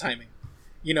about is the timing.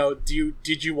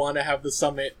 Did you want to have the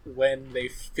summit when they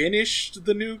finished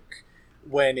the nuke,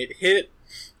 when it hit,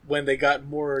 when they got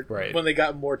more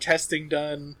testing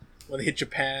done, when they hit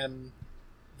Japan,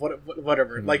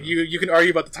 whatever. Mm-hmm. Like you can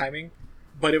argue about the timing,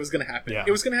 but it was going to happen. Yeah.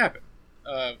 It was going to happen.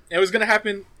 It was going to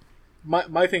happen.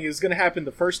 My thing is going to happen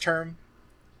the first term,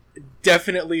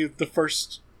 definitely the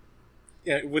first,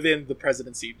 within the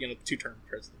presidency, the 2-term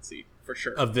presidency for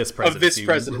sure. Of this presidency,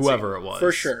 whoever it was,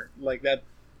 for sure. Like that.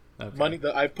 Okay. Money.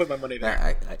 I put my money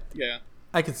there.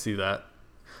 I can see that.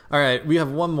 All right, we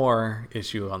have one more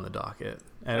issue on the docket,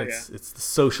 and it's the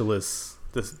socialists.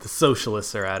 The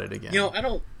socialists are at it again. I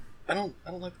don't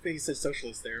like the way he said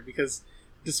socialist there, because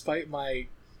despite how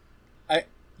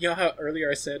earlier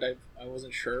I said I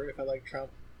wasn't sure if I liked Trump,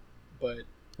 but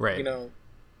right.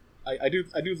 I do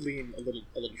lean a little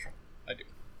Trump. I do.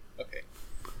 Okay.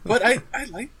 But I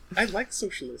like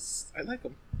socialists. I like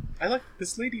them. I like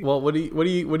this lady. Well, what do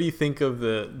you think of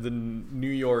the New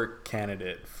York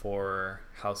candidate for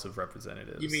House of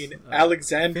Representatives? You mean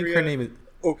Alexandria? I think her name is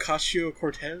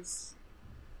Ocasio-Cortez?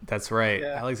 That's right, yeah.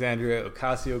 Alexandria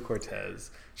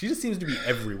Ocasio-Cortez. She just seems to be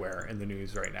everywhere in the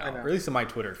news right now, or at least in my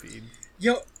Twitter feed.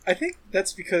 I think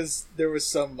that's because there was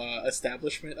some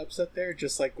establishment upset there,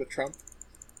 just like with Trump.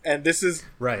 And this is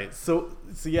right. So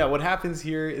yeah, what happens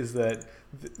here is that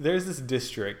there's this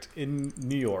district in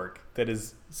New York that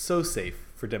is so safe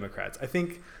for Democrats. I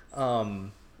think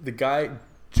the guy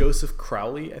Joseph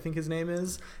Crowley, I think his name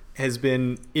is, has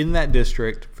been in that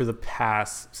district for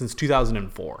since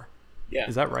 2004. Yeah,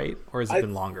 is that right, or has it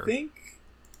been longer?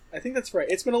 I think that's right.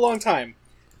 It's been a long time.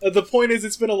 The point is,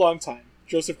 it's been a long time.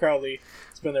 Joseph Crowley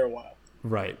has been there a while.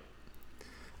 Right.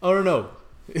 Oh no.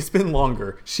 It's been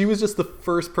longer. She was just the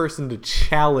first person to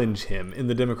challenge him in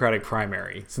the Democratic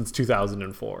primary since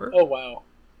 2004. Oh, wow.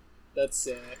 That's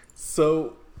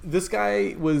So this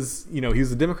guy was, he was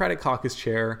the Democratic caucus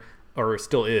chair, or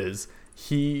still is.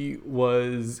 He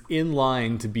was in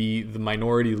line to be the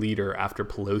minority leader after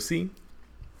Pelosi.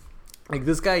 Like,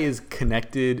 this guy is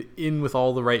connected in with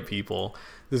all the right people.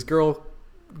 This girl,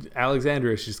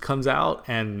 Alexandria, she just comes out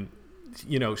and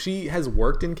she has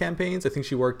worked in campaigns. I think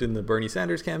she worked in the Bernie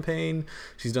Sanders campaign.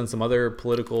 She's done some other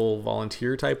political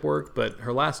volunteer type work, but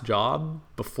her last job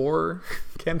before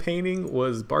campaigning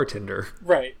was bartender.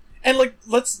 Right. And like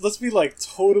let's be like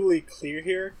totally clear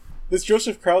here. This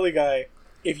Joseph Crowley guy,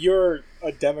 if you're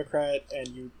a Democrat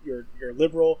and you're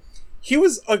liberal, he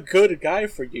was a good guy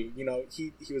for you.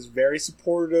 He was very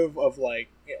supportive of like,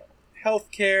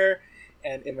 healthcare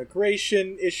and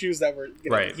immigration issues that were,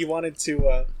 right. He wanted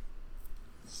to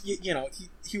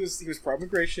he was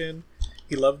pro-immigration.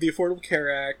 He loved the Affordable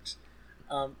Care Act.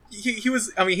 He was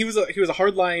a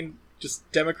hardline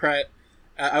just Democrat.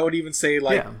 I would even say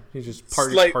like, he's just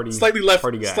slightly left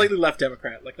party guy. Slightly left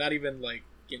Democrat, like not even like,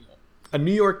 a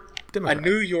New York Democrat. A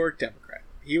New York Democrat.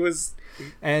 He was,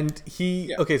 and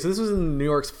okay, so this was in New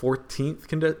York's 14th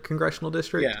congressional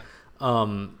district. Yeah.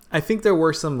 I think there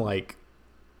were some like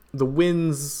the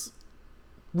wins.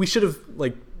 We should have,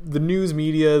 like, the news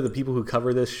media, the people who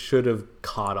cover this should have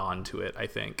caught on to it, I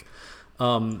think.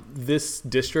 This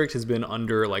district has been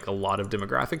under like a lot of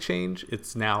demographic change.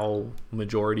 It's now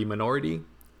majority minority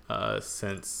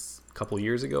since a couple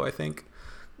years ago, I think.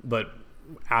 But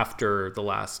after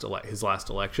his last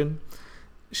election,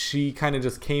 she kind of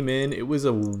just came in. It was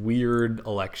a weird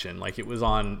election. Like, it was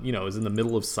on, it was in the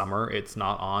middle of summer. It's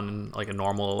not on like a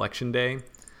normal election day.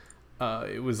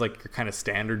 It was like your kind of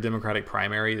standard Democratic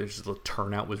primary. There's just the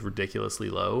turnout was ridiculously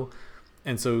low.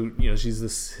 And so, she's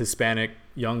this Hispanic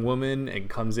young woman and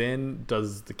comes in,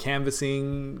 does the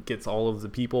canvassing, gets all of the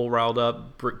people riled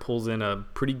up, pulls in a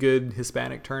pretty good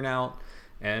Hispanic turnout,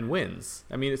 and wins.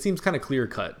 I mean, it seems kind of clear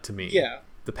cut to me. Yeah.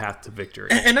 The path to victory.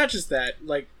 And not just that,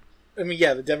 like, I mean,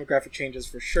 yeah, the demographic changes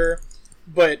for sure,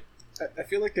 but I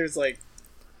feel like there's like,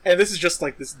 and this is just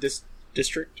like this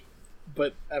district,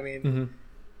 but I mean,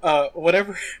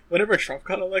 whenever Trump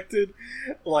got elected,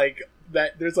 like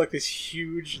that, there's like this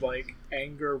huge like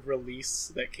anger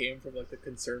release that came from like the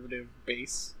conservative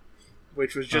base,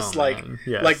 which was just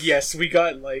yes, we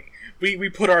got like we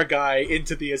put our guy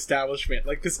into the establishment,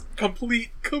 like this complete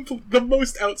the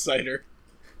most outsider.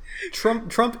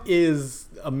 Trump is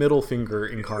a middle finger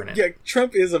incarnate. Yeah,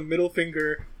 Trump is a middle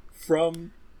finger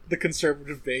from the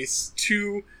conservative base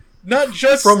to not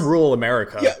just from rural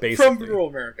America, basically. From rural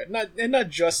America, not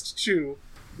just to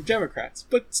the Democrats,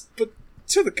 but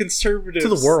to the conservatives, to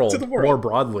the world more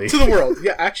broadly, to the world.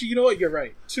 Yeah, actually, you know what? You're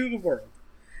right. To the world.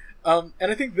 And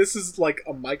I think this is like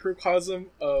a microcosm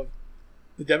of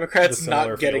the Democrats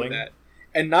not getting that,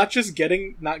 and not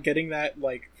getting that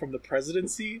like from the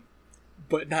presidency,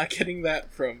 but not getting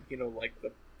that from like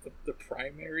the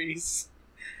primaries.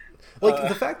 Like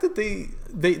the fact that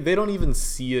they don't even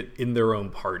see it in their own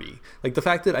party. Like the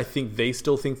fact that I think they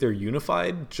still think they're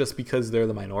unified just because they're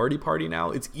the minority party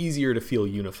now. It's easier to feel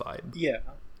unified. Yeah,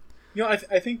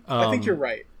 I think you're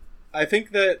right. I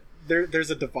think that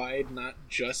there's a divide not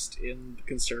just in the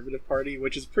conservative party,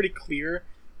 which is pretty clear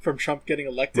from Trump getting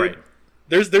elected. Right.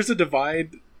 There's a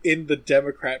divide in the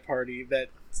Democrat Party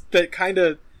that kind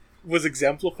of was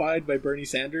exemplified by Bernie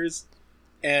Sanders.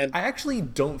 And I actually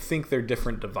don't think they're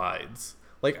different divides.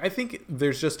 Like, I think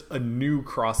there's just a new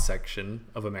cross-section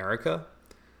of America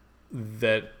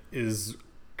that is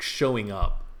showing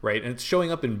up, right? And it's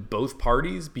showing up in both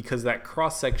parties because that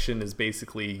cross-section is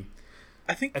basically...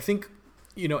 I think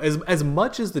as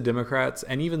much as the Democrats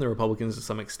and even the Republicans to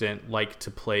some extent like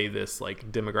to play this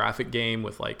like demographic game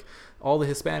with like all the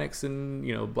Hispanics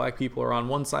and black people are on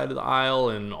one side of the aisle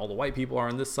and all the white people are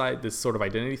on this side, this sort of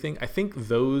identity thing, I think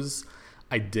those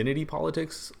identity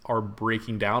politics are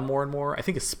breaking down more and more. I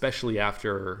think especially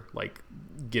after like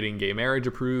getting gay marriage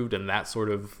approved and that sort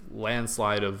of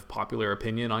landslide of popular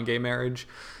opinion on gay marriage,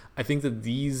 I think that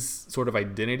these sort of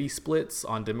identity splits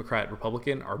on Democrat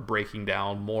Republican are breaking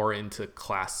down more into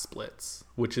class splits,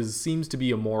 which seems to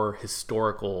be a more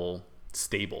historical,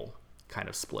 stable kind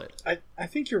of split. I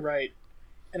think you're right,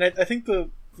 and I think the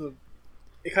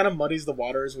it kind of muddies the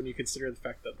waters when you consider the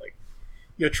fact that like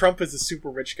Trump is a super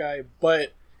rich guy,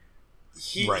 but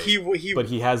he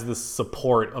has the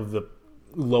support of the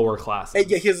lower class.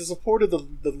 Yeah, he has the support of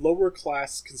the lower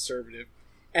class conservative,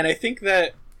 and I think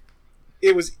that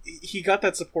he got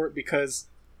that support because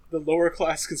the lower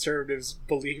class conservatives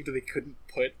believed they couldn't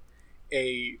put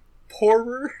a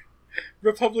poorer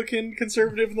Republican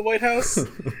conservative in the White House,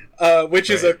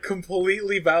 which is a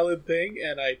completely valid thing,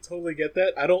 and I totally get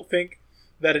that. I don't think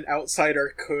that an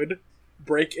outsider could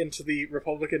break into the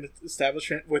Republican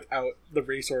establishment without the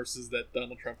resources that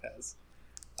Donald Trump has.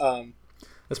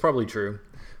 That's probably true.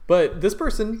 But this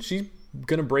person, she's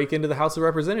going to break into the House of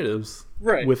Representatives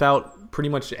without pretty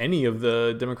much any of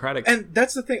the Democratic and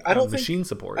that's the thing. I don't machine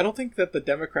support. I don't think that the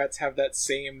Democrats have that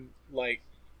same like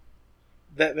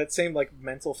that same like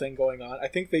mental thing going on. I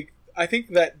think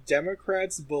that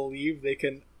Democrats believe they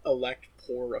can elect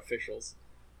poor officials.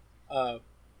 Oh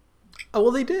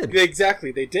well, they did.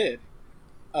 Exactly, they did.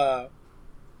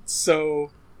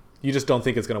 So you just don't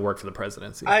think it's going to work for the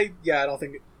presidency. I don't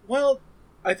think. Well,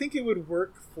 I think it would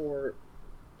work for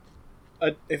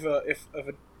if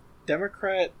a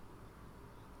Democrat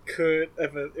could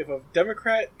if a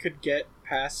Democrat could get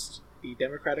past the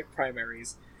Democratic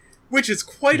primaries, which is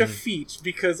quite a feat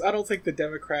because I don't think the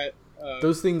Democrat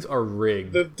those things are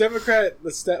rigged. The Democrat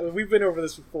we've been over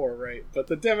this before, right? But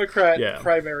the Democrat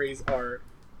primaries are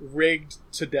rigged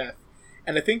to death,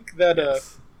 and I think that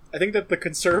the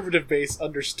conservative base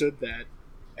understood that,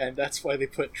 and that's why they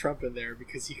put Trump in there,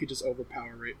 because he could just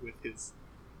overpower it with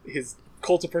his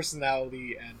cult of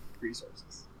personality and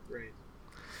resources, right?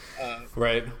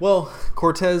 Right. Well,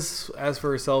 Cortez, as for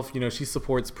herself, she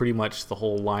supports pretty much the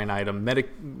whole line item.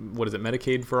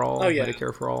 Medicaid for all? Oh, yeah.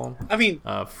 Medicare for all? I mean...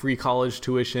 free college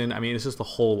tuition. I mean, it's just the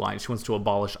whole line. She wants to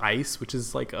abolish ICE, which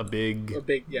is like a big deal.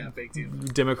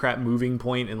 Democrat moving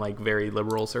point in like very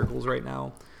liberal circles right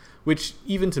now. Which,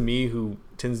 even to me, who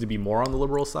tends to be more on the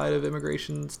liberal side of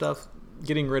immigration stuff,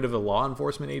 getting rid of a law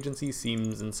enforcement agency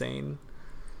seems insane.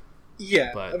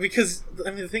 Yeah, because,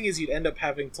 I mean, the thing is, you'd end up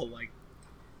having to, like,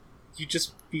 you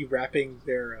just be wrapping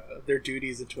their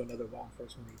duties into another law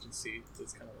enforcement agency. So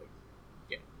it's kind of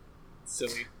like,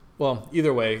 silly. Well,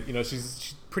 either way,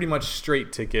 she's pretty much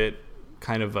straight ticket,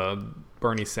 kind of a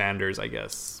Bernie Sanders, I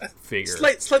guess, figure.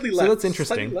 Slightly left. So that's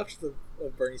interesting. Slightly left of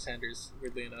Bernie Sanders,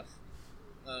 weirdly enough.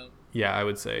 Yeah, I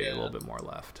would say a little bit more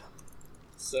left.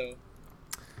 So,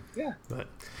 yeah. But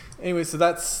anyway, so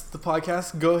that's the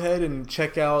podcast. Go ahead and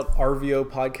check out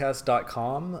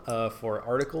rvopodcast.com for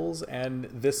articles and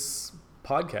this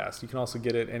podcast. You can also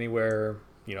get it anywhere,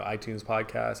 iTunes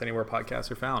podcasts, anywhere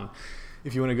podcasts are found.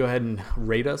 If you want to go ahead and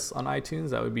rate us on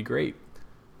iTunes, that would be great.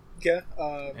 Yeah,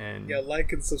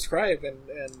 like and subscribe and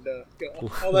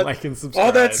all that, like and subscribe.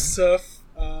 All that stuff.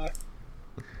 I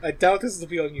doubt this will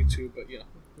be on YouTube, but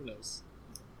who knows?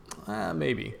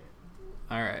 Maybe.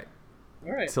 All right.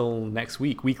 Till next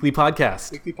week. Weekly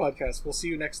podcast. We'll see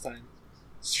you next time.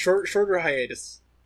 Shorter hiatus.